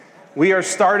We are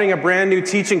starting a brand new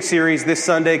teaching series this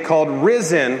Sunday called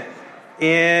Risen.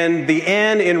 And the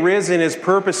N in Risen is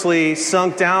purposely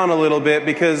sunk down a little bit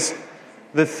because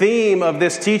the theme of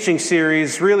this teaching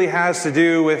series really has to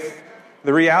do with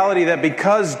the reality that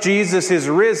because Jesus is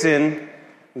risen,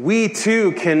 we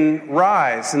too can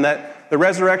rise. And that the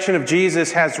resurrection of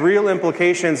Jesus has real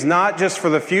implications, not just for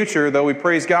the future, though we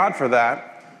praise God for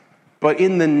that, but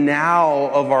in the now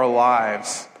of our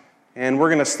lives. And we're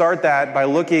going to start that by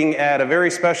looking at a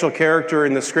very special character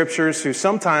in the Scriptures who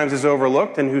sometimes is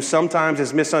overlooked and who sometimes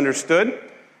is misunderstood.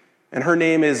 And her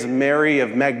name is Mary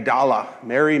of Magdala,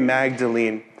 Mary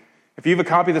Magdalene. If you have a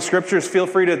copy of the Scriptures, feel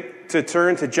free to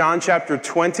turn to John chapter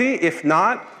 20. If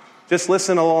not, just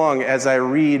listen along as I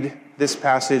read this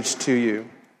passage to you.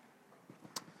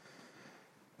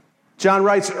 John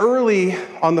writes, early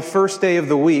on the first day of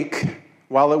the week,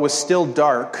 while it was still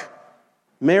dark,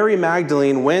 Mary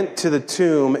Magdalene went to the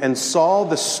tomb and saw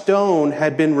the stone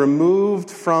had been removed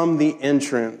from the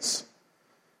entrance.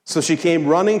 So she came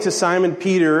running to Simon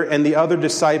Peter and the other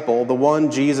disciple, the one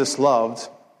Jesus loved,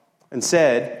 and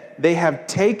said, "They have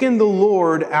taken the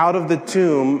Lord out of the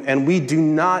tomb, and we do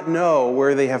not know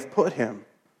where they have put him."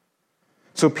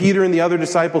 So Peter and the other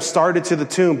disciple started to the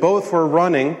tomb. Both were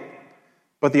running,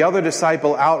 but the other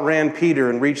disciple outran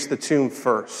Peter and reached the tomb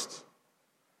first.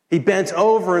 He bent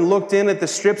over and looked in at the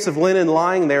strips of linen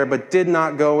lying there, but did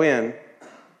not go in.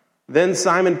 Then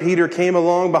Simon Peter came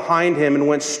along behind him and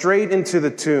went straight into the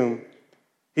tomb.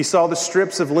 He saw the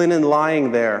strips of linen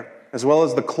lying there, as well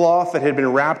as the cloth that had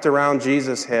been wrapped around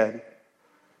Jesus' head.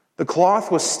 The cloth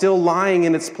was still lying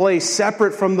in its place,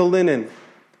 separate from the linen.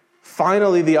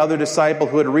 Finally, the other disciple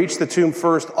who had reached the tomb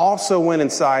first also went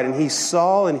inside, and he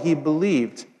saw and he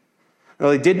believed. Now,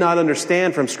 they did not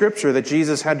understand from Scripture that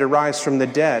Jesus had to rise from the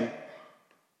dead.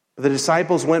 But the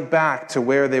disciples went back to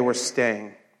where they were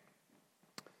staying.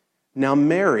 Now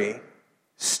Mary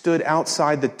stood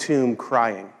outside the tomb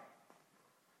crying.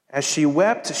 As she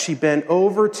wept, she bent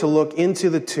over to look into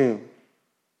the tomb.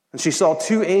 And she saw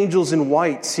two angels in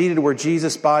white seated where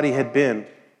Jesus' body had been,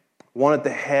 one at the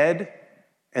head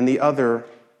and the other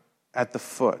at the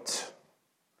foot.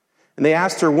 And they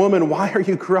asked her, "Woman, why are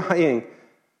you crying?"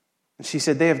 And she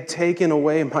said, "They have taken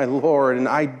away my Lord, and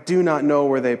I do not know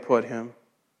where they put him."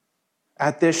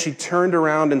 At this, she turned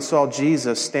around and saw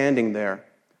Jesus standing there,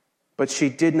 but she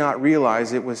did not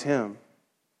realize it was him.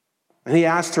 And he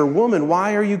asked her, "Woman,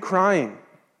 why are you crying?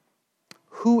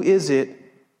 Who is it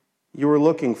you are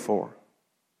looking for?"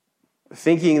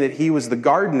 Thinking that he was the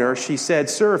gardener, she said,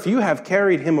 "Sir, if you have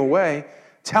carried him away,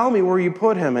 tell me where you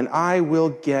put him, and I will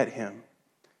get him."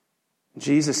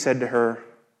 Jesus said to her,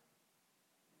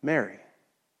 "Mary."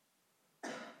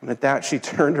 And at that she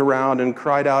turned around and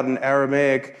cried out in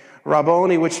Aramaic,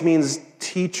 "Rabboni," which means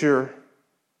teacher.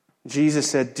 Jesus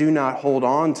said, "Do not hold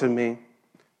on to me,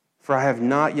 for I have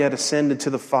not yet ascended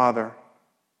to the Father.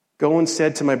 Go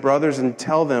instead to my brothers and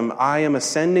tell them, I am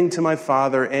ascending to my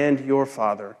Father and your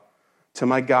Father, to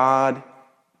my God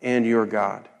and your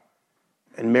God."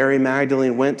 And Mary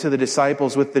Magdalene went to the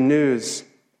disciples with the news,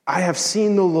 "I have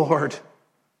seen the Lord."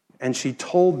 And she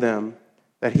told them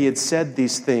that he had said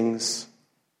these things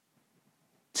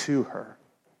to her.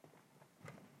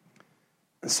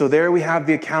 And so there we have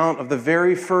the account of the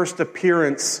very first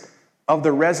appearance of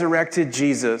the resurrected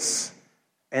Jesus.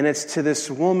 And it's to this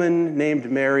woman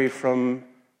named Mary from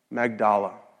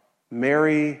Magdala.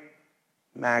 Mary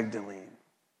Magdalene.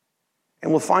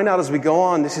 And we'll find out as we go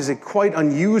on, this is a quite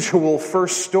unusual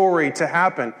first story to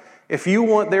happen. If you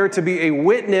want there to be a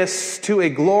witness to a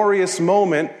glorious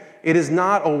moment, it is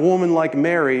not a woman like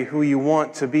Mary who you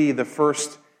want to be the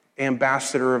first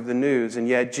ambassador of the news. And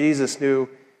yet Jesus knew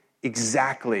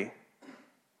exactly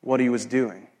what he was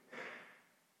doing.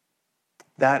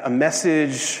 That a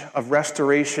message of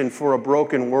restoration for a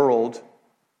broken world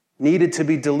needed to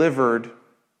be delivered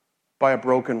by a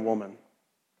broken woman.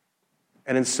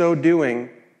 And in so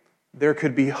doing, there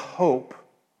could be hope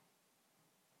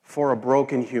for a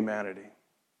broken humanity.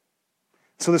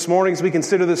 So this morning, as we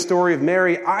consider the story of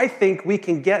Mary, I think we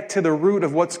can get to the root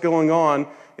of what's going on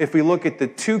if we look at the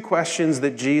two questions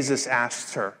that Jesus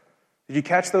asked her. Did you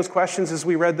catch those questions as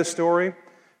we read the story?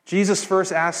 Jesus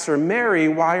first asks her, "Mary,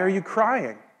 why are you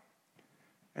crying?"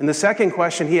 And the second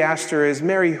question he asked her is,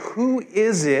 "Mary, who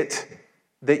is it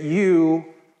that you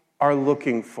are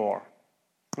looking for?"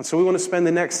 And so we want to spend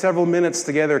the next several minutes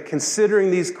together considering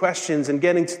these questions and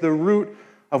getting to the root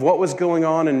of what was going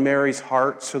on in Mary's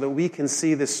heart so that we can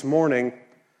see this morning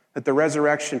that the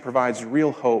resurrection provides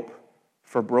real hope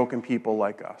for broken people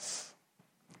like us.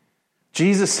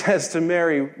 Jesus says to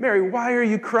Mary, "Mary, why are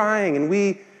you crying?" And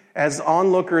we as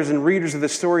onlookers and readers of the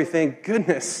story, think,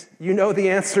 goodness, you know the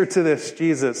answer to this,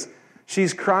 Jesus.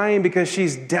 She's crying because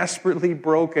she's desperately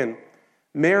broken.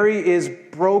 Mary is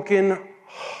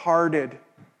broken-hearted.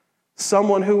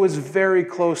 Someone who was very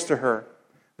close to her,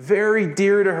 very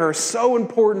dear to her, so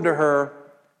important to her,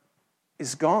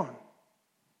 is gone.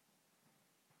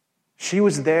 She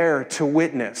was there to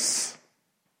witness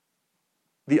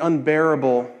the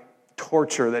unbearable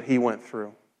torture that he went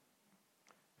through.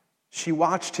 She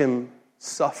watched him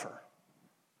suffer.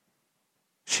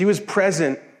 She was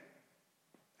present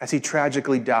as he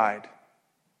tragically died.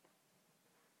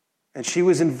 And she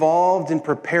was involved in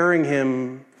preparing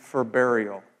him for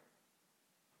burial.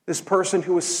 This person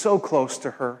who was so close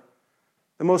to her,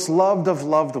 the most loved of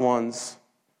loved ones,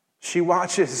 she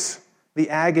watches the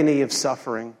agony of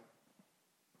suffering.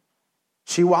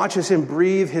 She watches him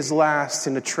breathe his last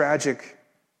in a tragic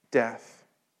death.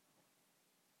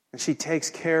 And she takes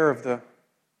care of the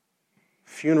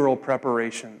funeral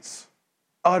preparations.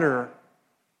 Utter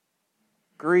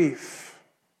grief.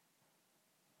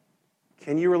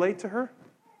 Can you relate to her?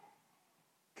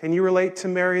 Can you relate to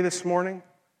Mary this morning?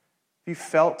 Have you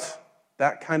felt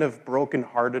that kind of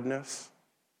brokenheartedness?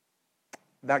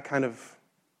 That kind of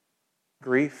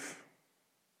grief?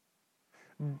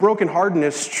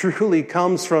 Brokenheartedness truly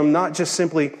comes from not just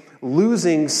simply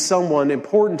losing someone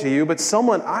important to you, but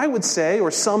someone, I would say, or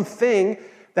something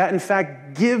that in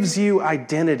fact gives you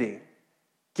identity,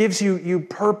 gives you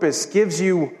purpose, gives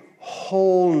you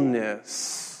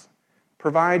wholeness,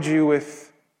 provides you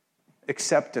with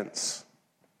acceptance,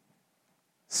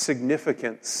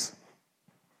 significance,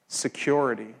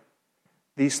 security.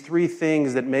 These three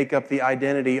things that make up the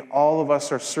identity all of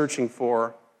us are searching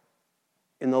for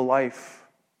in the life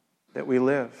that we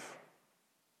live.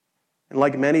 And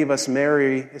like many of us,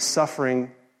 Mary is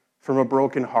suffering from a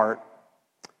broken heart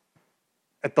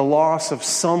at the loss of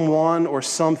someone or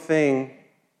something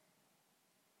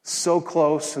so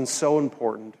close and so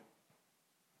important,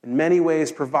 in many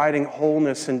ways providing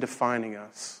wholeness and defining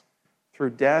us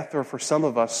through death, or for some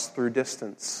of us, through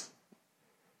distance.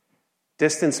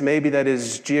 Distance maybe that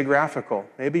is geographical.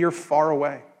 Maybe you're far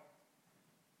away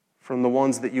from the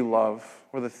ones that you love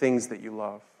or the things that you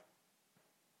love.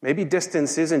 Maybe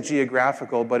distance isn't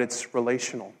geographical, but it's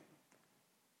relational.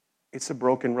 It's a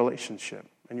broken relationship,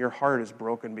 and your heart is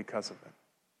broken because of it.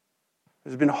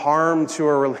 There's been harm to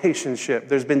a relationship.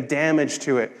 There's been damage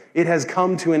to it. It has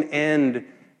come to an end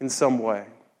in some way.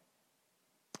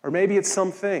 Or maybe it's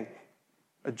something,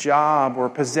 a job or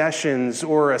possessions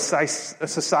or a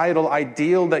societal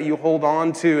ideal that you hold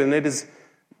on to, and it is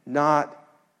not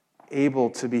able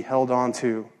to be held on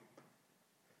to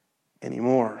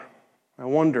anymore. I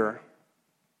wonder,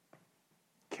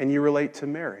 can you relate to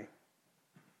Mary?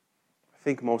 I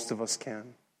think most of us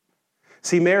can.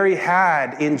 See, Mary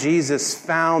had in Jesus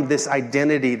found this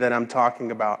identity that I'm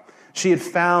talking about. She had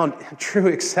found true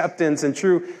acceptance and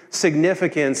true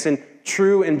significance and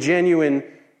true and genuine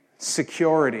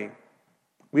security.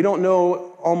 We don't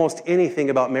know almost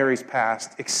anything about Mary's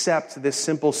past except this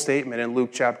simple statement in Luke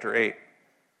chapter 8,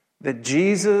 that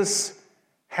Jesus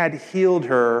had healed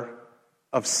her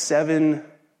of 7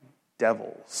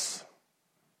 devils,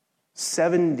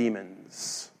 7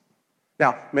 demons.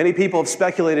 Now, many people have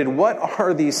speculated, what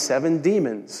are these 7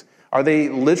 demons? Are they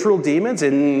literal demons?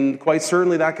 And quite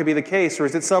certainly that could be the case. Or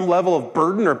is it some level of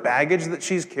burden or baggage that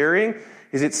she's carrying?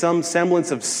 Is it some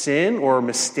semblance of sin or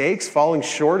mistakes, falling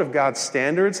short of God's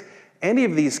standards? Any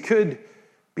of these could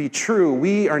be true.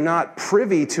 We are not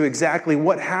privy to exactly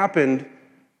what happened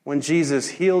when Jesus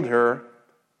healed her.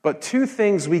 But 2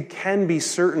 things we can be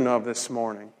certain of this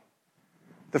morning.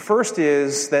 The first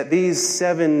is that these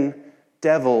 7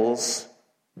 devils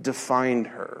defined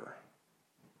her.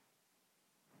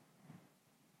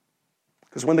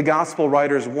 Because when the gospel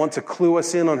writers want to clue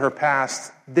us in on her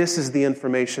past, this is the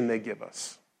information they give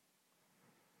us.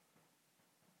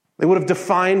 They would have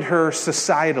defined her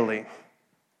societally.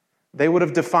 They would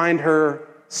have defined her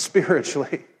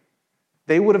spiritually.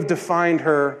 They would have defined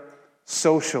her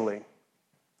socially.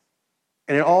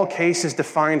 And in all cases,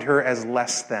 defined her as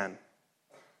less than,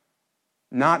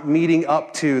 not meeting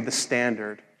up to the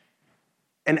standard,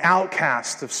 an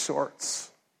outcast of sorts.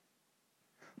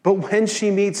 But when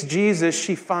she meets Jesus,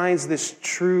 she finds this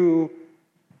true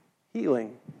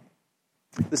healing.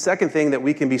 The second thing that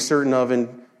we can be certain of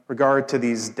in regard to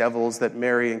these devils that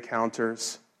Mary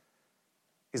encounters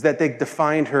is that they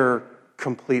defined her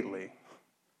completely.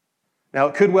 Now,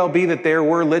 it could well be that there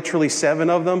were literally 7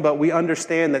 of them, but we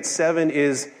understand that 7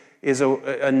 is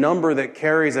a number that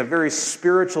carries a very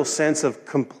spiritual sense of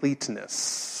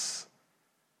completeness.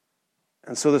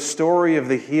 And so the story of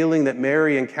the healing that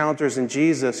Mary encounters in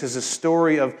Jesus is a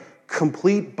story of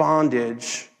complete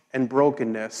bondage and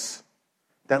brokenness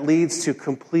that leads to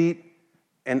complete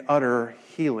and utter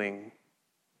healing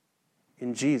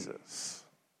in Jesus.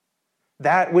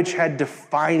 That which had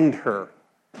defined her,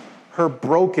 her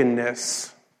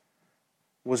brokenness,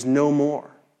 was no more.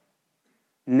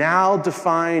 Now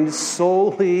defined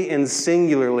solely and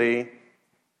singularly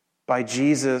by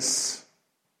Jesus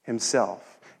himself.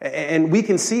 And we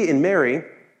can see in Mary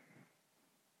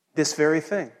this very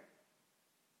thing.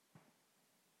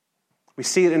 We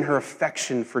see it in her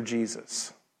affection for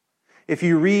Jesus. If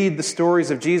you read the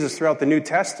stories of Jesus throughout the New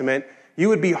Testament, you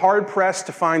would be hard-pressed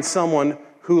to find someone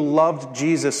who loved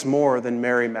Jesus more than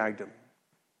Mary Magdalene.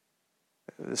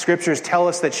 The scriptures tell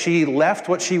us that she left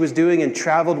what she was doing and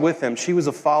traveled with him. She was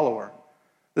a follower.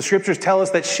 The scriptures tell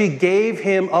us that she gave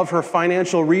him of her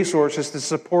financial resources to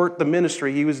support the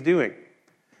ministry he was doing.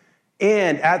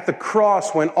 And at the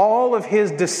cross, when all of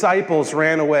his disciples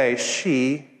ran away,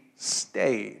 she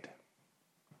stayed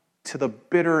to the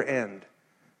bitter end.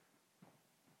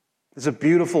 There's a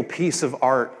beautiful piece of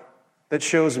art that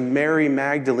shows Mary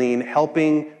Magdalene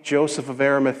helping Joseph of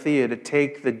Arimathea to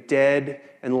take the dead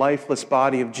and lifeless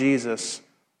body of Jesus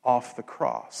off the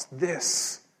cross.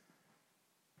 This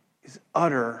is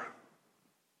utter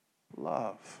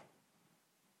love.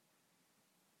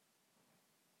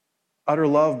 Utter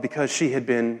love because she had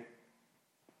been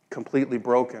completely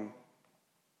broken.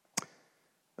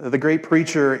 The great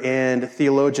preacher and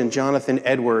theologian Jonathan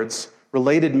Edwards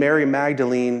related Mary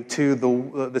Magdalene to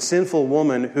the sinful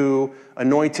woman who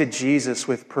anointed Jesus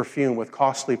with perfume, with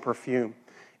costly perfume.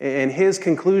 And his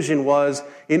conclusion was,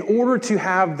 in order to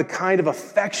have the kind of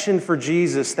affection for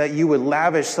Jesus that you would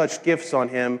lavish such gifts on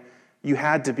him, you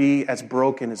had to be as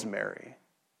broken as Mary.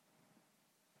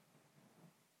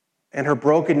 And her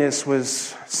brokenness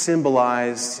was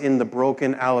symbolized in the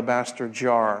broken alabaster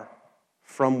jar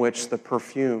from which the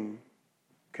perfume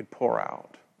could pour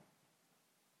out.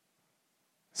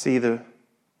 See, the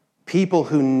people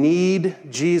who need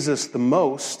Jesus the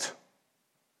most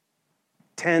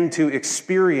tend to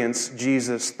experience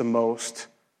Jesus the most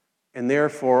and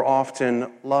therefore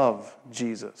often love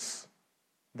Jesus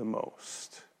the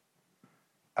most.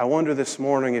 I wonder this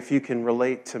morning if you can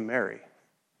relate to Mary.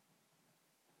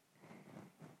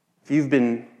 If you've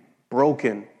been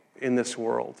broken in this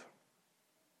world,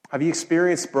 have you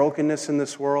experienced brokenness in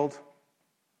this world?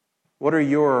 What are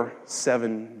your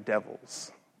 7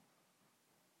 devils?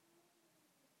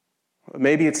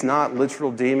 Maybe it's not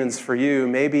literal demons for you.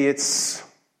 Maybe it's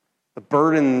the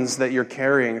burdens that you're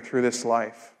carrying through this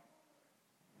life.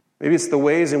 Maybe it's the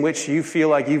ways in which you feel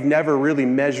like you've never really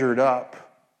measured up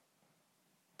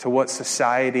to what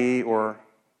society or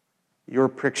your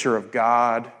picture of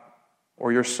God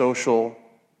or your social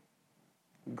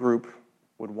group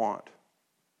would want.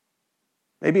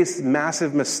 Maybe it's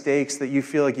massive mistakes that you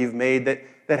feel like you've made that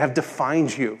have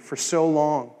defined you for so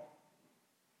long.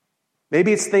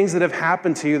 Maybe it's things that have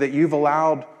happened to you that you've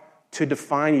allowed to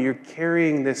define you. You're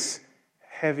carrying this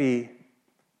heavy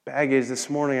baggage this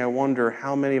morning. I wonder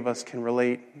how many of us can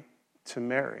relate to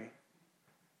Mary.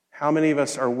 How many of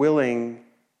us are willing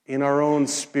in our own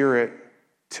spirit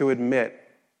to admit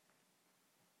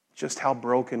just how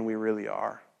broken we really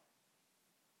are.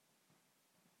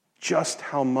 Just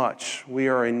how much we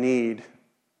are in need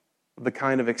of the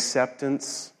kind of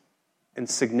acceptance and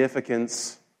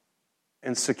significance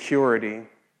and security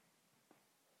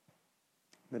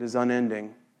that is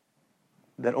unending,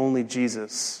 that only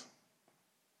Jesus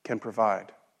can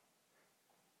provide.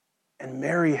 And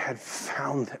Mary had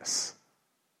found this.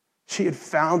 She had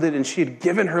found it and she had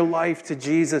given her life to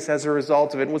Jesus as a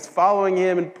result of it and was following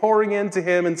him and pouring into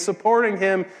him and supporting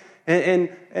him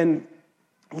and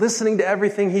listening to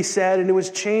everything he said, and it was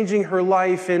changing her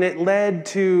life, and it led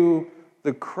to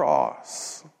the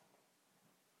cross.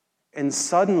 And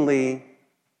suddenly,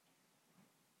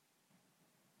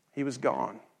 he was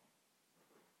gone.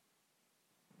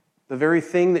 The very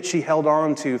thing that she held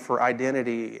on to for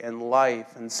identity and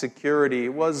life and security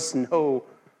was no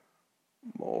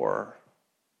more.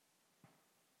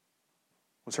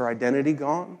 Was her identity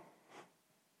gone?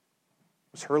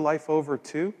 Was her life over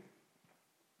too?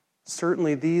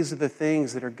 Certainly these are the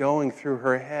things that are going through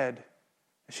her head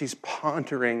as she's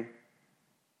pondering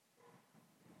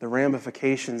the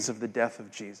ramifications of the death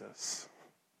of Jesus.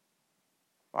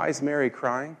 Why is Mary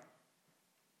crying?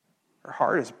 Her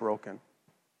heart is broken.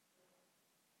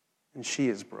 And she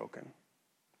is broken.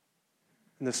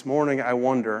 And this morning I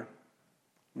wonder,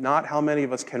 not how many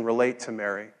of us can relate to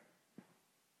Mary,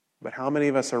 but how many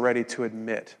of us are ready to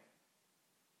admit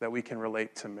that we can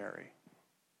relate to Mary.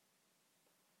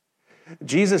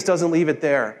 Jesus doesn't leave it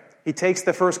there. He takes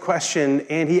the first question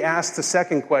and he asks the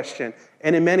second question.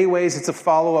 And in many ways, it's a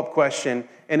follow-up question.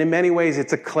 And in many ways,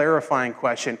 it's a clarifying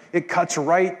question. It cuts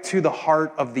right to the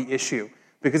heart of the issue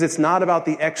because it's not about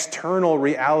the external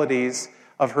realities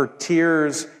of her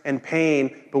tears and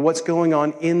pain, but what's going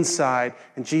on inside.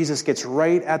 And Jesus gets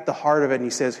right at the heart of it and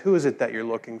he says, who is it that you're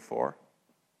looking for?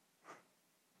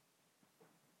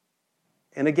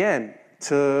 And again,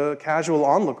 to casual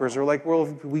onlookers are like, well,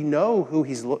 we know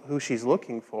who she's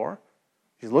looking for.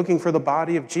 She's looking for the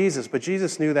body of Jesus, but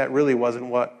Jesus knew that really wasn't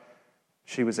what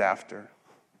she was after.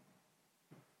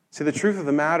 See, the truth of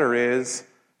the matter is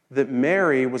that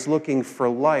Mary was looking for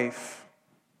life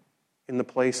in the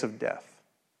place of death.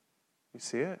 You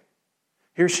see it?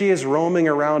 Here she is roaming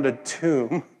around a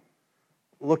tomb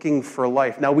looking for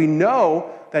life. Now we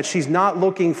know that she's not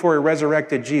looking for a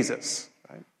resurrected Jesus.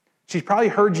 She's probably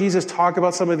heard Jesus talk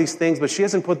about some of these things, but she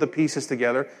hasn't put the pieces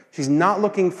together. She's not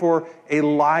looking for a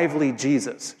lively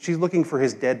Jesus. She's looking for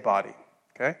his dead body.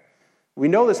 Okay? We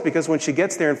know this because when she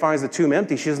gets there and finds the tomb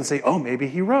empty, she doesn't say, oh, maybe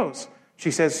he rose.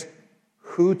 She says,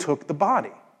 who took the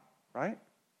body? Right?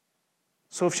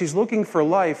 So if she's looking for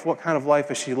life, what kind of life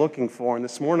is she looking for? And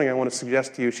this morning I want to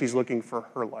suggest to you she's looking for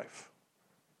her life.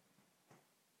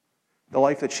 The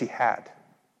life that she had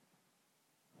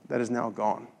that is now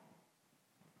gone.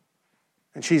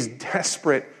 And she's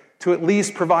desperate to at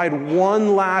least provide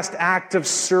one last act of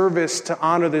service to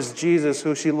honor this Jesus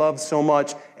who she loves so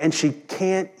much. And she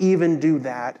can't even do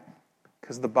that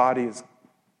because the body is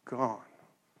gone.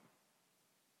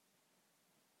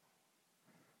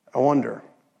 I wonder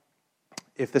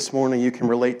if this morning you can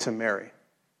relate to Mary.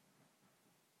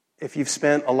 If you've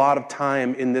spent a lot of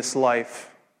time in this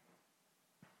life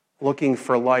looking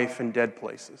for life in dead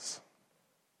places.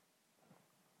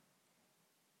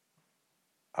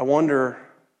 I wonder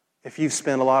if you've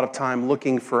spent a lot of time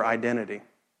looking for identity,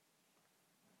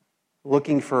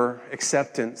 looking for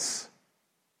acceptance,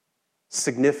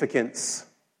 significance,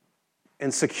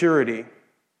 and security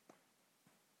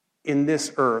in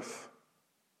this earth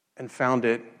and found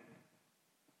it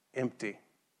empty,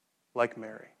 like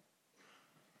Mary.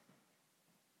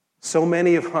 So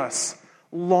many of us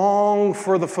long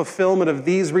for the fulfillment of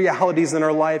these realities in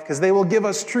our life because they will give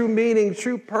us true meaning,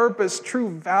 true purpose, true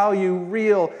value,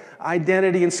 real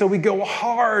identity. And so we go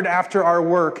hard after our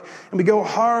work, and we go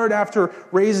hard after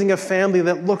raising a family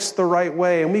that looks the right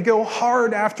way, and we go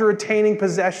hard after attaining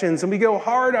possessions, and we go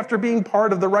hard after being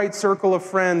part of the right circle of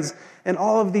friends, and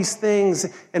all of these things.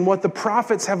 And what the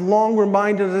prophets have long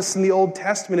reminded us in the Old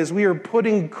Testament is we are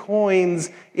putting coins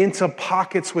into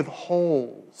pockets with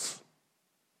holes.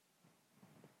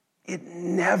 It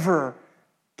never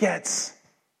gets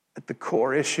at the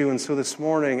core issue. And so this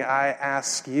morning, I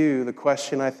ask you the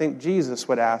question I think Jesus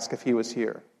would ask if he was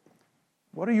here.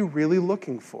 What are you really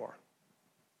looking for?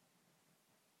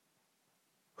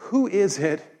 Who is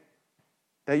it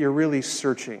that you're really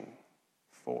searching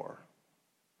for?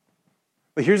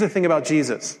 But here's the thing about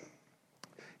Jesus.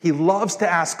 He loves to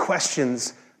ask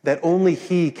questions that only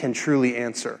he can truly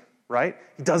answer, right?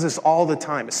 He does this all the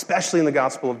time, especially in the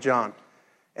Gospel of John.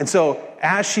 And so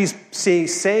as she's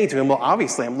saying to him, well,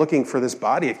 obviously I'm looking for this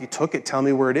body. If you took it, tell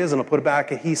me where it is, and I'll put it back.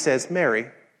 And he says, Mary.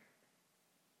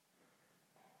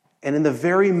 And in the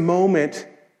very moment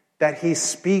that he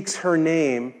speaks her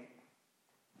name,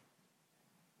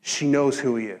 she knows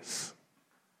who he is.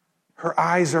 Her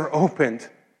eyes are opened.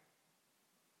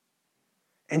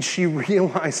 And she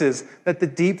realizes that the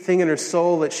deep thing in her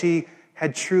soul that she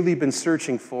had truly been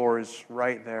searching for is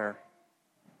right there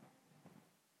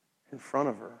in front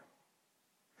of her.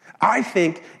 I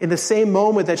think in the same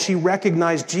moment that she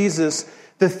recognized Jesus,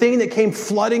 the thing that came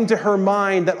flooding to her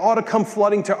mind that ought to come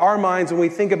flooding to our minds when we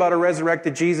think about a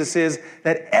resurrected Jesus is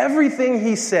that everything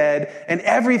he said and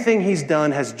everything he's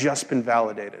done has just been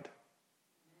validated.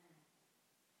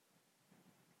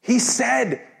 He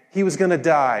said he was going to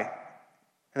die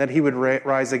and that he would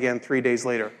rise again 3 days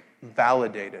later.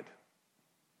 Validated.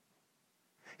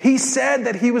 He said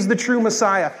that he was the true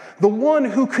Messiah, the one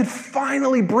who could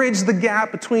finally bridge the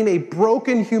gap between a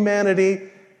broken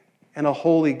humanity and a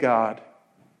holy God.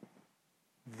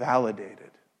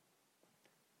 Validated.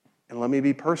 And let me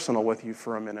be personal with you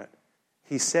for a minute.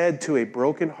 He said to a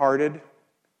brokenhearted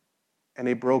and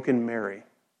a broken Mary,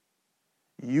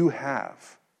 you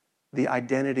have the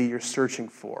identity you're searching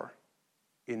for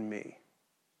in me.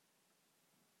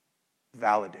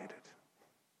 Validated.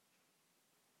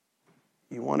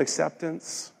 You want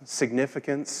acceptance,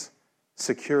 significance,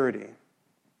 security.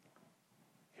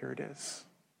 Here it is.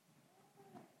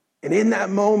 And in that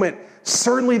moment,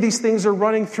 certainly these things are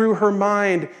running through her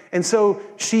mind. And so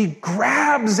she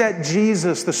grabs at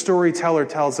Jesus, the storyteller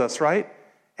tells us, right?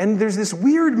 And there's this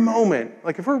weird moment,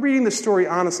 like if we're reading the story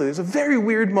honestly, there's a very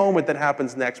weird moment that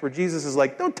happens next where Jesus is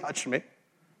like, don't touch me,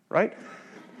 right?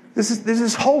 There's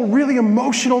this whole really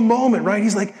emotional moment, right?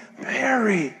 He's like,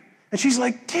 Mary. And she's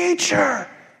like, teacher.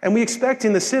 And we expect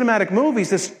in the cinematic movies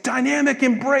this dynamic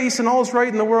embrace and all's right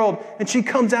in the world. And she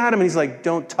comes at him and he's like,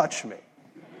 don't touch me,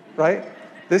 right?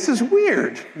 This is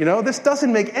weird, This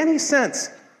doesn't make any sense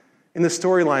in the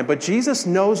storyline. But Jesus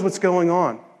knows what's going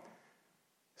on.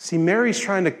 See, Mary's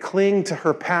trying to cling to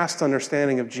her past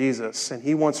understanding of Jesus, and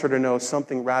he wants her to know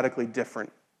something radically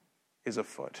different is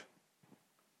afoot.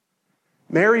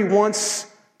 Mary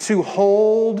wants to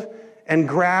hold and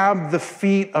grab the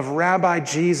feet of Rabbi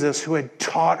Jesus, who had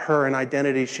taught her an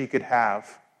identity she could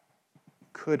have.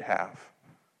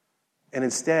 And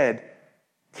instead,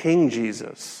 King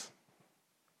Jesus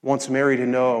wants Mary to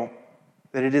know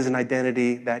that it is an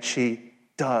identity that she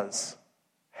does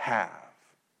have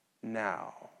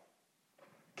now.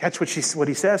 Catch what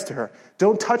he says to her.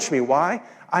 Don't touch me. Why?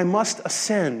 I must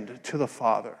ascend to the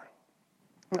Father.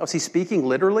 Now, is he speaking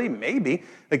literally? Maybe.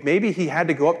 Like maybe he had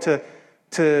to go up to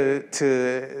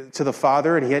the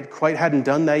Father and he hadn't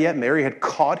done that yet. Mary had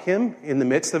caught him in the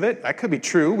midst of it. That could be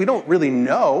true. We don't really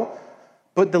know.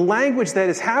 But the language that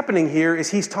is happening here is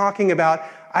he's talking about,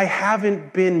 I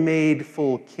haven't been made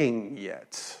full king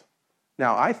yet.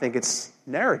 Now, I think it's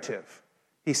narrative.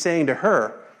 He's saying to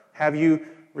her, have you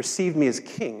received me as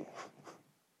king?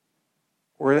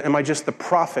 Or am I just the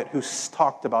prophet who's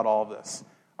talked about all of this?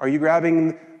 Are you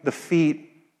grabbing the feet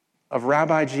of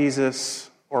Rabbi Jesus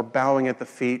or bowing at the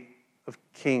feet of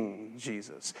King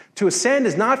Jesus? To ascend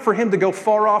is not for him to go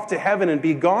far off to heaven and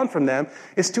be gone from them.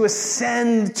 It's to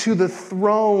ascend to the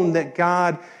throne that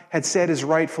God had said is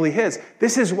rightfully his.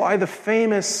 This is why the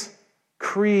famous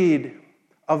creed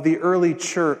of the early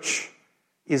church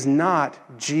is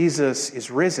not Jesus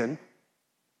is risen.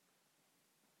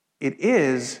 It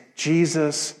is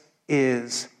Jesus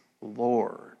is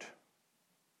Lord.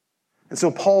 And so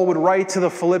Paul would write to the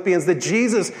Philippians that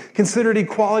Jesus considered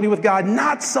equality with God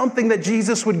not something that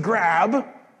Jesus would grab,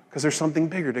 because there's something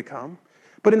bigger to come,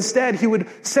 but instead he would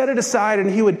set it aside and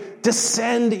he would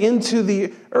descend into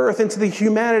the earth, into the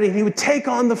humanity. And he would take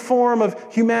on the form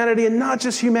of humanity, and not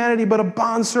just humanity, but a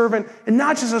bondservant, and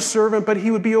not just a servant, but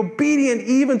he would be obedient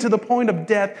even to the point of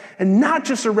death, and not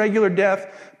just a regular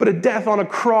death, but a death on a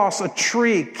cross, a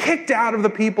tree, kicked out of the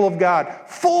people of God,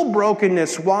 full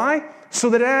brokenness. Why? So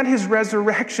that at his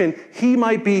resurrection, he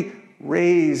might be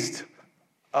raised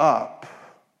up.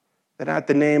 That at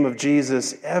the name of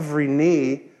Jesus, every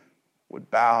knee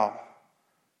would bow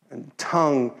and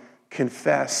tongue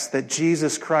confess that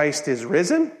Jesus Christ is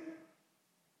risen?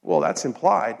 Well, that's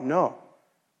implied. No.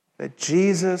 That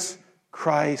Jesus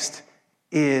Christ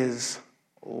is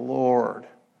Lord.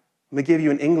 Let me give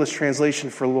you an English translation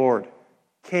for Lord.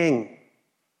 King.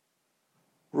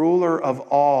 Ruler of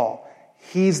all.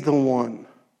 He's the one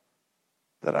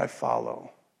that I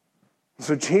follow.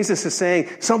 So Jesus is saying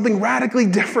something radically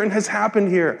different has happened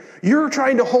here. You're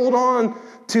trying to hold on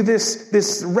to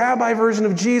this rabbi version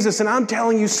of Jesus, and I'm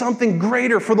telling you something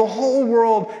greater for the whole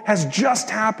world has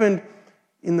just happened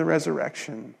in the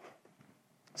resurrection.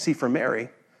 See, for Mary,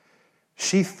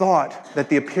 she thought that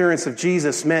the appearance of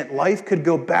Jesus meant life could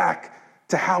go back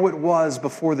to how it was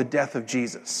before the death of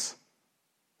Jesus.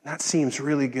 That seems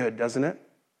really good, doesn't it?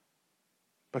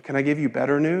 But can I give you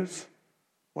better news?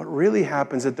 What really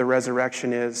happens at the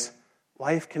resurrection is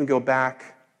life can go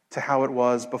back to how it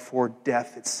was before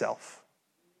death itself.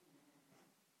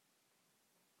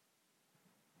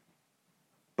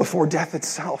 Before death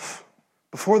itself.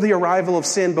 Before the arrival of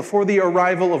sin, before the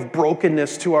arrival of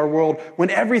brokenness to our world, when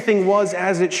everything was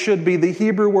as it should be. The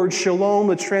Hebrew word shalom,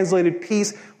 that's translated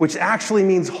peace, which actually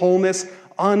means wholeness,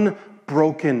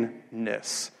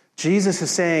 unbrokenness. Jesus is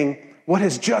saying, what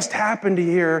has just happened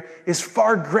here is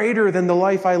far greater than the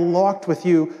life I walked with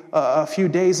you a few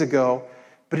days ago,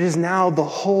 but it is now the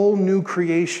whole new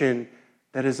creation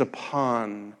that is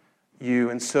upon you.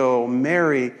 And so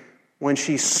Mary, when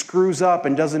she screws up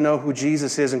and doesn't know who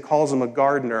Jesus is and calls him a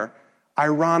gardener,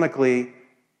 ironically,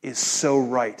 is so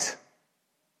right.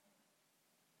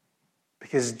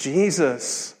 Because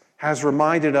Jesus has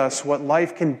reminded us what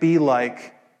life can be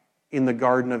like in the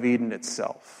Garden of Eden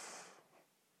itself.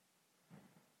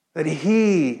 That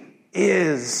he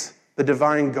is the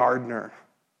divine gardener,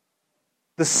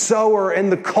 the sower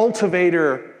and the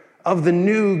cultivator of the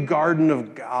new garden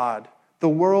of God, the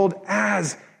world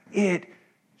as it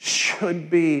should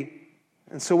be.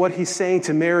 And so what he's saying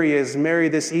to Mary is, Mary,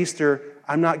 this Easter,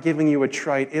 I'm not giving you a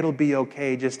trite. It'll be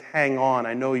okay. Just hang on.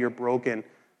 I know you're broken.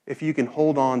 If you can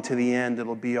hold on to the end,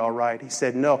 it'll be all right. He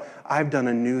said, no, I've done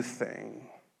a new thing.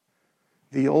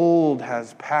 The old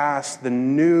has passed. The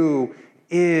new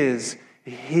is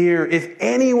here. If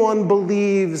anyone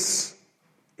believes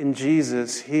in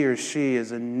Jesus, he or she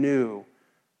is a new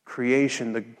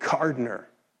creation. The gardener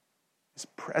is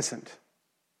present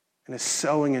and is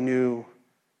sowing a new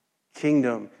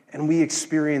kingdom, and we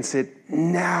experience it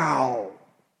now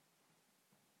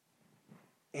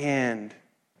and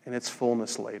in its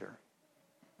fullness later.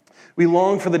 We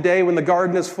long for the day when the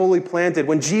garden is fully planted,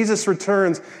 when Jesus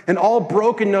returns and all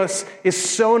brokenness is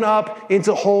sewn up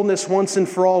into wholeness once and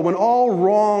for all, when all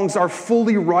wrongs are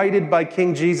fully righted by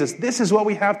King Jesus. This is what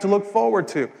we have to look forward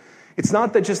to. It's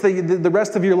not that just the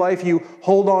rest of your life you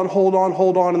hold on,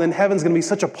 and then heaven's going to be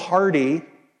such a party.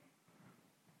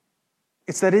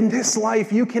 It's that in this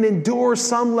life you can endure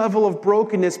some level of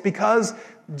brokenness because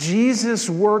Jesus'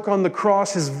 work on the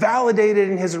cross is validated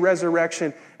in his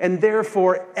resurrection, and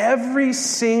therefore every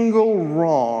single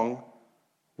wrong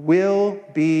will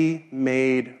be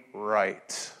made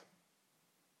right.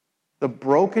 The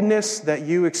brokenness that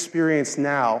you experience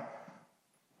now,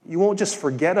 you won't just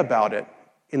forget about it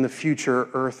in the future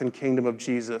earth and kingdom of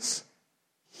Jesus.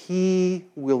 He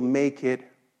will make it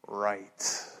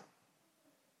right.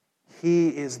 He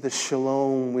is the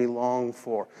shalom we long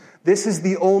for. This is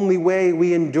the only way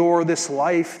we endure this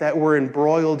life that we're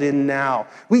embroiled in now.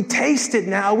 We taste it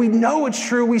now. We know it's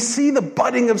true. We see the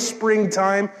budding of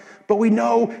springtime, but we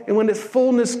know, and when its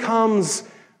fullness comes,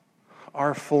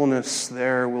 our fullness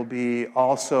there will be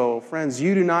also. Friends,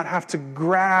 you do not have to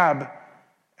grab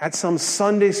at some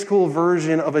Sunday school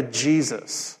version of a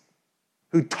Jesus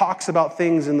who talks about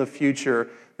things in the future.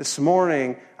 This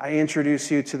morning, I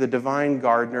introduce you to the divine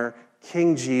gardener,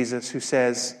 King Jesus, who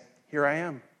says, here I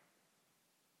am.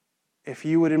 If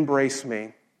you would embrace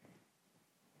me,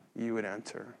 you would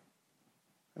enter.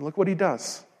 And look what he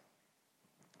does.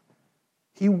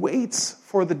 He waits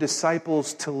for the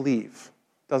disciples to leave,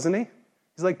 doesn't he?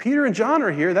 He's like, Peter and John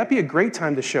are here. That'd be a great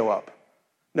time to show up.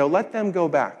 No, let them go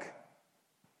back.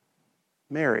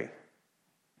 Mary,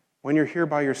 when you're here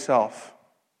by yourself,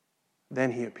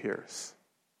 then he appears.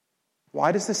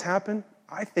 Why does this happen?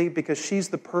 I think because she's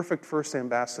the perfect first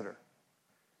ambassador.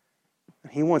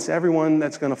 And he wants everyone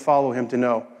that's going to follow him to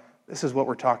know this is what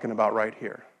we're talking about right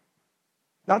here.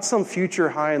 Not some future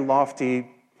high and lofty,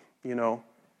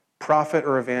 prophet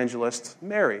or evangelist.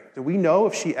 Mary, do we know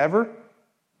if she ever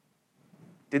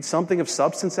did something of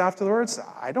substance afterwards?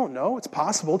 I don't know. It's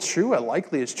possible. It's true. It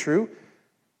likely is true.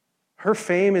 Her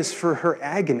fame is for her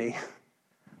agony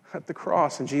at the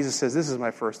cross. And Jesus says, this is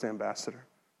my first ambassador.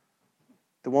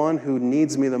 The one who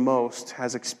needs me the most,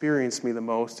 has experienced me the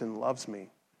most, and loves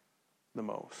me the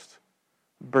most.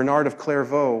 Bernard of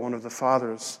Clairvaux, one of the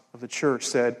fathers of the church,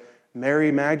 said,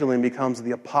 Mary Magdalene becomes the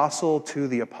apostle to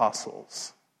the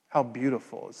apostles. How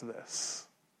beautiful is this?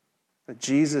 That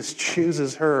Jesus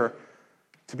chooses her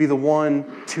to be the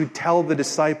one to tell the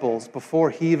disciples before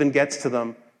he even gets to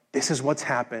them, this is what's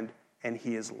happened, and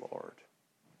he is Lord.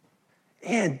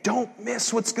 And don't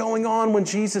miss what's going on when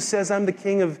Jesus says, I'm the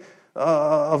king of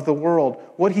the world.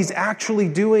 What he's actually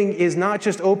doing is not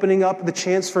just opening up the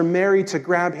chance for Mary to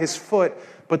grab his foot,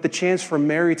 but the chance for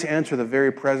Mary to enter the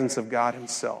very presence of God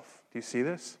himself. Do you see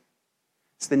this?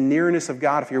 It's the nearness of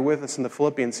God, if you're with us in the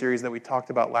Philippians series that we talked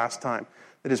about last time,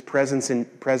 that is present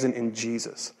in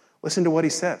Jesus. Listen to what he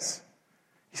says.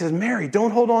 He says, Mary,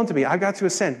 don't hold on to me. I've got to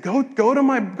ascend. Go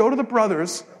to the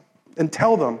brothers and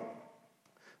tell them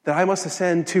that I must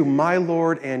ascend to my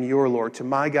Lord and your Lord, to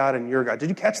my God and your God. Did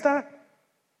you catch that?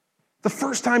 The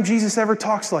first time Jesus ever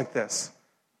talks like this.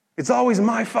 It's always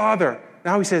my Father.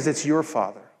 Now he says it's your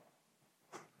Father.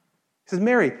 He says,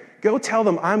 Mary, go tell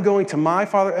them I'm going to my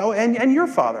Father and your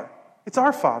Father. It's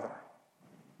our Father.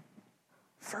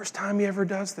 First time he ever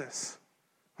does this.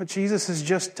 What Jesus has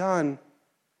just done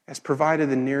has provided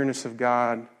the nearness of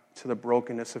God to the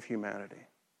brokenness of humanity.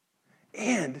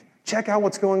 And check out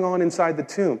what's going on inside the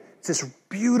tomb. It's this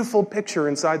beautiful picture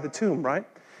inside the tomb, right?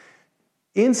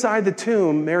 Inside the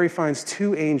tomb, Mary finds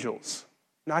two angels.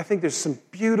 Now, I think there's some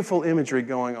beautiful imagery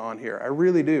going on here. I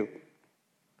really do.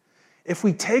 If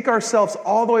we take ourselves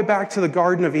all the way back to the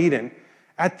Garden of Eden,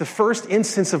 at the first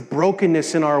instance of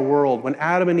brokenness in our world, when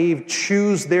Adam and Eve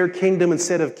choose their kingdom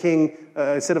instead of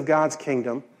God's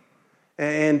kingdom,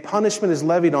 and punishment is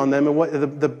levied on them, and what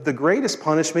the greatest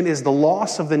punishment is the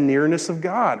loss of the nearness of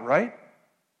God, right?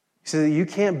 He says you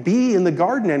can't be in the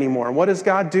garden anymore. And what does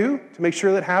God do to make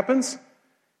sure that happens?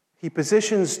 He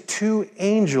positions two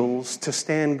angels to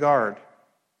stand guard.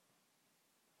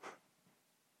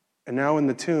 And now in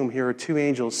the tomb, here are two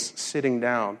angels sitting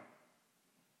down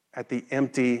at the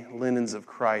empty linens of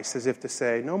Christ, as if to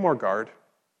say, no more guard.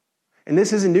 And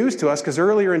this isn't news to us because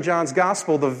earlier in John's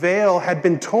gospel, the veil had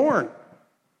been torn.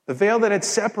 The veil that had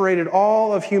separated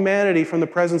all of humanity from the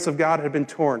presence of God had been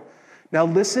torn. Now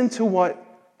listen to what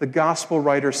the gospel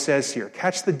writer says here.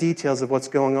 Catch the details of what's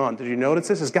going on. Did you notice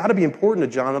this? It's got to be important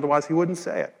to John, otherwise he wouldn't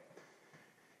say it.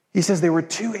 He says there were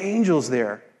two angels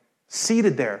there,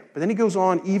 seated there. But then he goes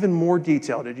on even more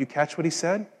detail. Did you catch what he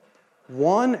said?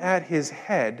 One at his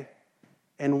head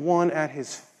and one at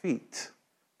his feet.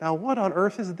 Now, what on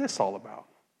earth is this all about?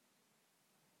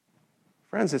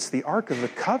 Friends, it's the Ark of the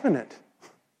Covenant.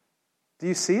 Do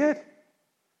you see it?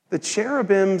 The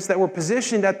cherubims that were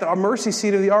positioned at the mercy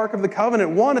seat of the Ark of the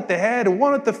Covenant, one at the head and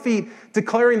one at the feet,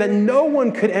 declaring that no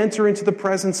one could enter into the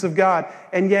presence of God.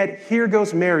 And yet, here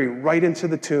goes Mary right into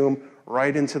the tomb,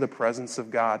 right into the presence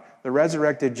of God. The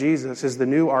resurrected Jesus is the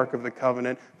new Ark of the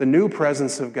Covenant, the new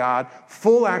presence of God,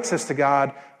 full access to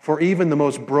God for even the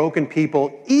most broken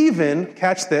people, even,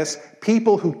 catch this,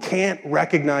 people who can't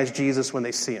recognize Jesus when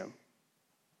they see him.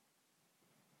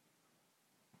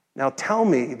 Now tell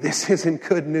me this isn't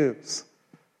good news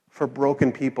for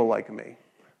broken people like me.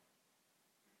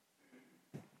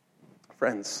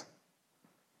 Friends,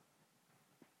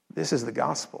 this is the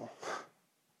gospel.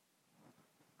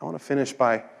 I want to finish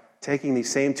by taking these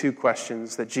same two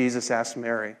questions that Jesus asked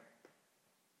Mary,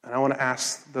 and I want to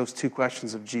ask those two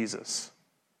questions of Jesus.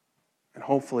 And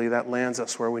hopefully that lands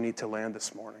us where we need to land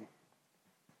this morning.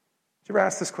 Did you ever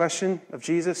ask this question of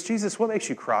Jesus? Jesus, what makes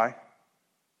you cry?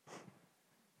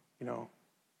 You know,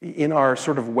 in our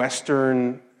sort of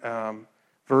Western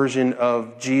version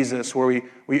of Jesus, where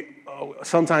we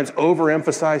sometimes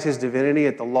overemphasize his divinity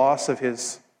at the loss of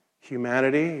his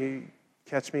humanity. You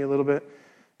catch me a little bit?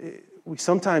 We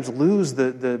sometimes lose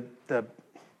the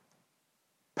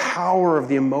power of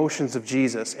the emotions of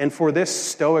Jesus. And for this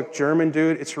stoic German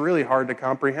dude, it's really hard to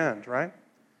comprehend, right?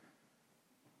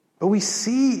 But we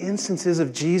see instances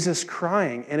of Jesus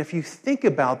crying, and if you think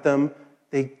about them,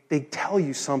 they tell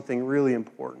you something really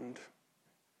important.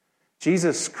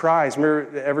 Jesus cries.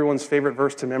 Remember everyone's favorite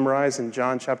verse to memorize in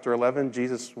John chapter 11?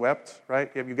 Jesus wept, right?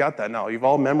 You got that now. You've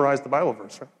all memorized the Bible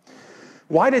verse, right?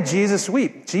 Why did Jesus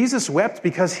weep? Jesus wept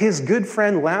because his good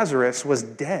friend Lazarus was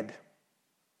dead.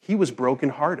 He was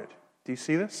brokenhearted. Do you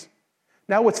see this?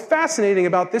 Now, what's fascinating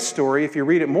about this story, if you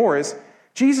read it more, is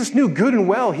Jesus knew good and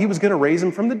well he was going to raise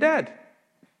him from the dead.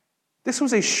 This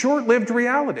was a short-lived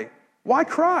reality. Why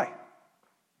cry?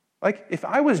 Like, if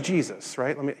I was Jesus,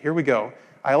 right? Here we go.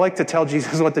 I like to tell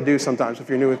Jesus what to do sometimes if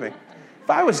you're new with me. If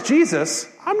I was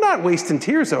Jesus, I'm not wasting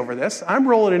tears over this. I'm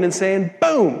rolling in and saying,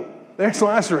 boom, there's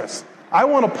Lazarus. I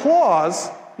want applause,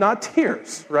 not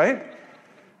tears, right?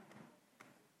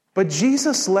 But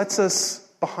Jesus lets us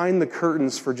behind the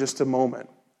curtains for just a moment.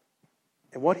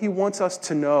 And what he wants us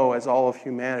to know as all of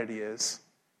humanity is,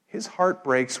 his heart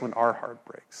breaks when our heart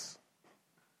breaks.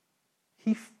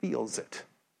 He feels it.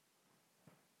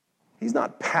 He's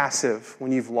not passive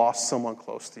when you've lost someone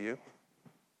close to you.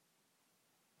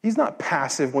 He's not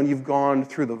passive when you've gone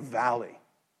through the valley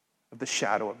of the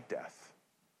shadow of death.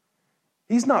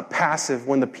 He's not passive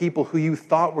when the people who you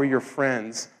thought were your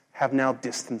friends have now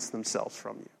distanced themselves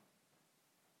from you.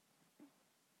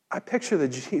 I picture the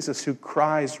Jesus who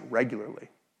cries regularly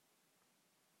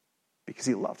because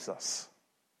he loves us.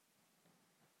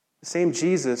 The same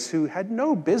Jesus who had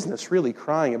no business really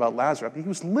crying about Lazarus. He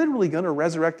was literally going to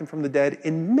resurrect him from the dead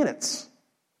in minutes.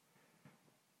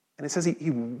 And it says he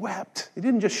wept. He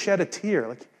didn't just shed a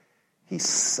tear. He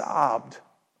sobbed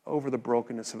over the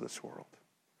brokenness of this world.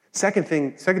 Second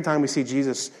time we see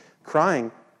Jesus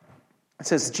crying, it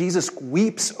says Jesus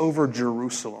weeps over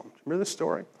Jerusalem. Remember this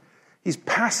story? He's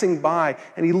passing by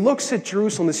and he looks at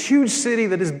Jerusalem, this huge city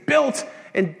that is built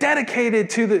and dedicated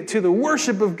to the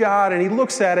worship of God, and he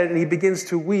looks at it and he begins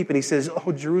to weep and he says,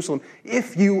 oh, Jerusalem,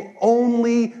 if you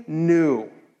only knew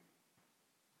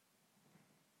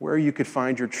where you could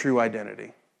find your true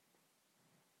identity,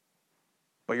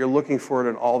 but you're looking for it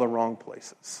in all the wrong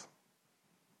places.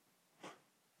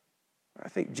 I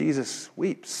think Jesus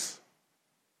weeps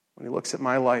when he looks at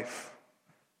my life.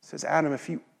 He says, Adam, if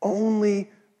you only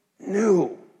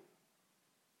knew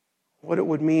what it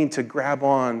would mean to grab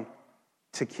on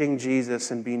to King Jesus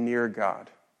and be near God.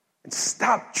 And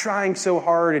stop trying so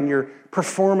hard in your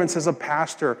performance as a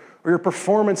pastor, or your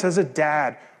performance as a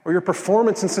dad, or your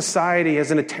performance in society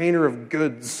as an attainer of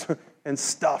goods and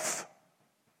stuff.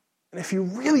 And if you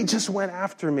really just went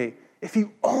after me, if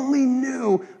you only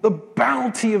knew the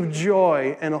bounty of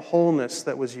joy and a wholeness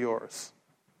that was yours.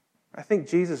 I think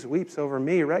Jesus weeps over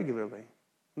me regularly.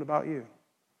 What about you?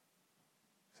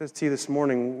 He says to you this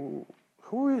morning,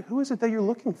 who is it that you're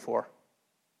looking for?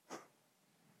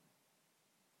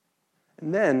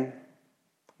 And then,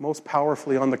 most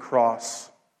powerfully on the cross,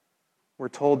 we're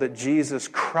told that Jesus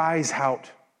cries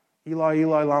out, Eli,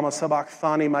 Eli, lama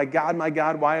sabachthani, my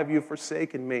God, why have you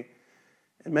forsaken me?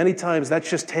 And many times that's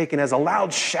just taken as a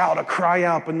loud shout, a cry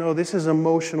out, but no, this is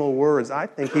emotional words. I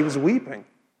think he was weeping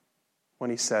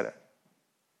when he said it.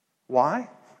 Why?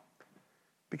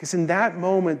 Because in that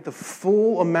moment, the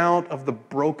full amount of the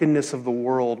brokenness of the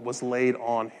world was laid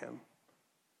on him.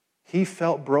 He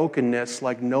felt brokenness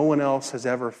like no one else has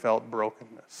ever felt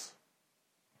brokenness.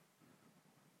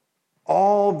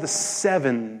 All the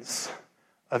sevens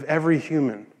of every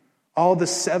human, all the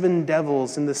seven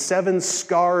devils and the seven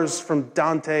scars from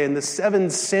Dante and the seven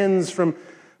sins from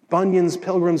Bunyan's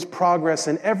Pilgrim's Progress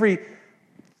and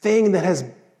everything that has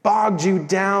bogged you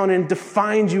down and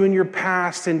defined you in your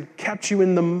past and kept you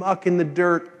in the muck, in the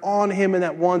dirt, on him in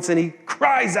that once, and he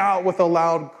cries out with a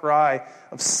loud cry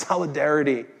of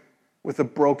solidarity with a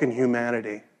broken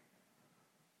humanity.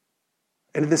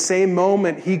 And at the same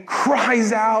moment, he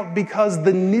cries out because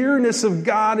the nearness of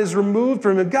God is removed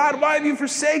from him. God, why have you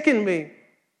forsaken me?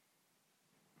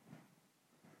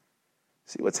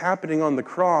 See, what's happening on the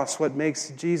cross, what makes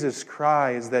Jesus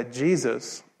cry, is that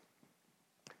Jesus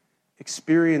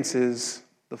experiences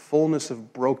the fullness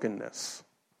of brokenness.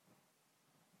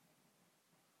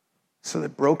 So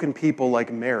that broken people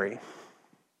like Mary,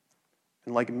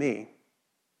 and like me,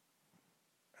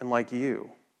 and like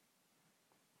you,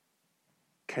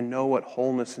 can know what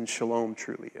wholeness and shalom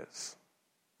truly is.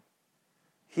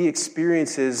 He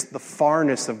experiences the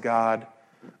farness of God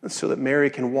so that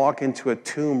Mary can walk into a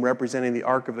tomb representing the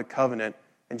Ark of the Covenant,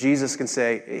 and Jesus can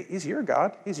say, hey, he's your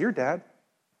God, he's your dad,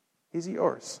 he's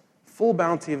yours. Full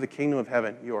bounty of the kingdom of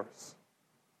heaven, yours.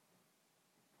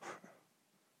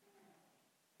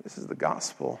 This is the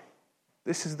gospel.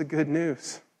 This is the good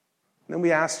news. And then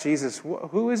we ask Jesus,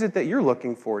 who is it that you're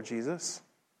looking for, Jesus?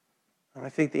 And I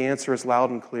think the answer is loud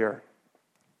and clear.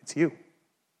 It's you.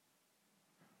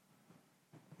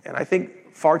 And I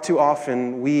think far too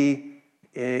often we,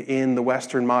 in the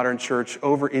Western modern church,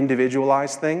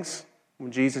 over-individualize things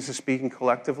when Jesus is speaking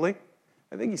collectively.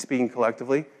 I think he's speaking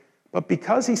collectively. But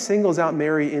because he singles out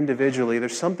Mary individually,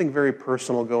 there's something very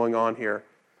personal going on here.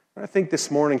 And I think this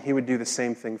morning he would do the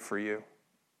same thing for you.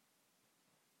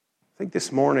 I think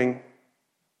this morning,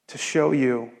 to show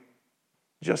you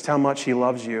just how much he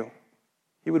loves you,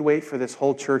 he would wait for this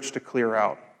whole church to clear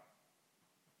out.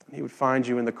 And he would find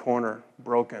you in the corner,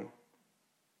 broken.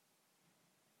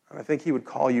 And I think he would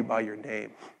call you by your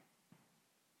name,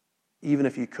 even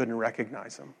if you couldn't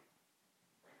recognize him.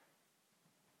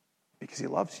 Because he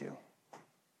loves you.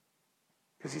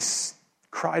 Because he's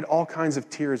cried all kinds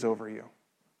of tears over you.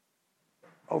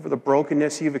 Over the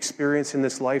brokenness you've experienced in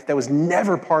this life that was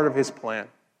never part of his plan.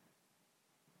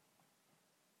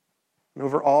 And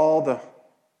over all the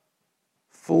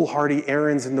foolhardy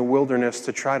errands in the wilderness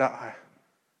to try to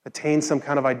attain some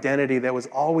kind of identity that was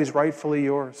always rightfully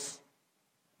yours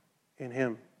in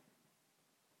him.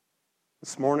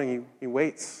 This morning he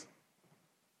waits.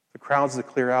 The crowds to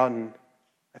clear out, and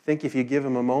I think if you give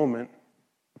him a moment,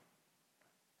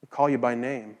 he'll call you by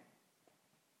name.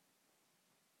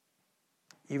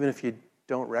 Even if you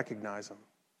don't recognize him.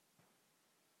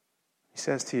 He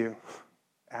says to you,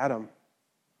 Adam,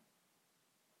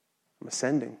 I'm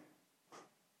ascending.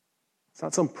 It's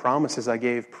not some promises I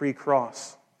gave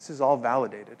pre-cross. This is all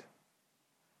validated.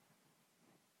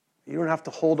 You don't have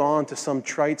to hold on to some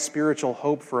trite spiritual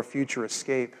hope for a future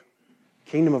escape.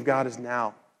 The kingdom of God is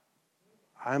now.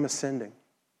 I am ascending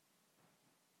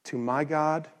to my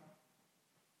God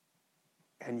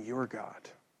and your God,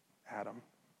 Adam.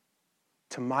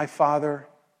 To my Father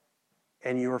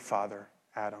and your Father,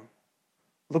 Adam.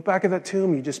 Look back at that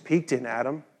tomb you just peeked in,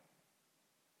 Adam.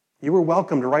 You were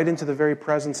welcomed right into the very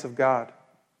presence of God.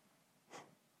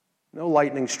 No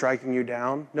lightning striking you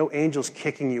down. No angels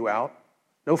kicking you out.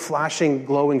 No flashing,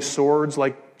 glowing swords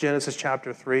like Genesis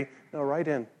chapter 3. No, right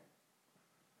in.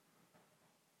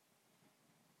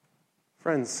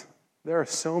 Friends, there are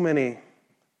so many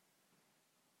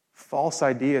false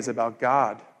ideas about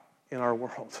God in our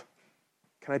world.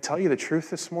 Can I tell you the truth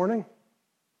this morning?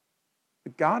 The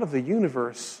God of the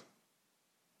universe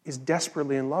is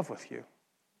desperately in love with you.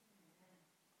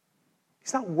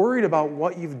 He's not worried about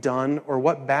what you've done or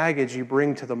what baggage you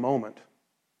bring to the moment.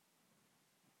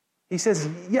 He says,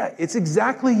 yeah, it's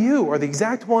exactly you, or the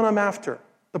exact one I'm after,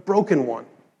 the broken one.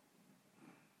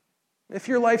 If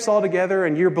your life's all together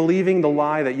and you're believing the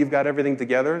lie that you've got everything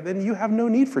together, then you have no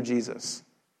need for Jesus.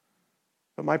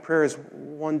 But my prayer is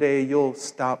one day you'll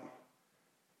stop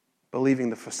believing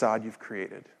the facade you've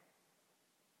created.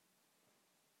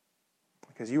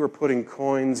 Because you are putting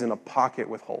coins in a pocket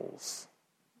with holes.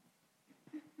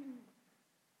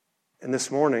 And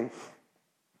this morning,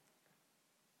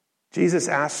 Jesus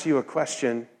asks you a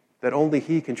question that only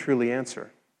he can truly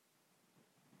answer.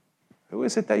 Who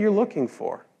is it that you're looking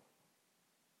for?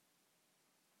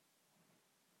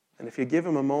 And if you give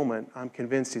him a moment, I'm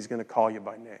convinced he's going to call you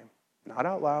by name. Not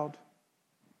out loud,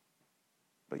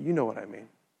 but you know what I mean.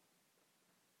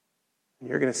 And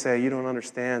you're going to say, you don't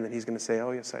understand, and he's going to say,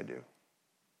 oh, yes, I do.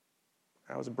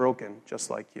 I was broken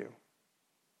just like you.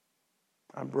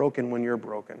 I'm broken when you're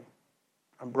broken.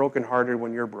 I'm brokenhearted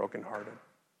when you're brokenhearted.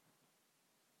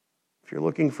 If you're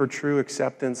looking for true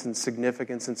acceptance and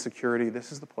significance and security,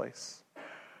 this is the place.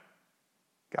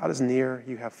 God is near.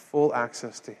 You have full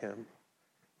access to him.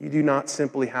 You do not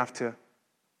simply have to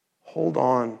hold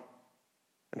on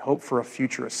and hope for a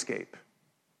future escape.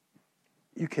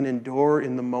 You can endure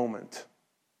in the moment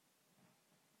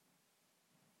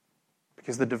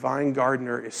because the divine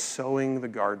gardener is sowing the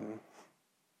garden,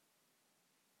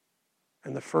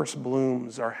 and the first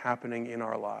blooms are happening in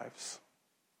our lives.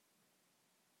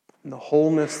 And the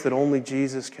wholeness that only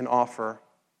Jesus can offer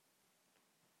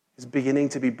is beginning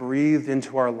to be breathed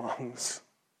into our lungs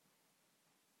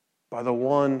by the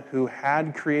one who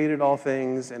had created all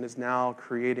things and is now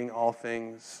creating all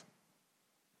things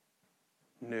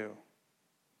new.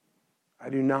 I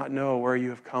do not know where you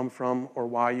have come from or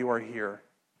why you are here,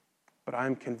 but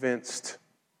I'm convinced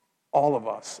all of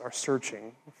us are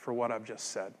searching for what I've just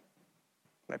said.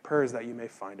 My prayer is that you may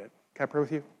find it. Can I pray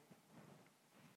with you?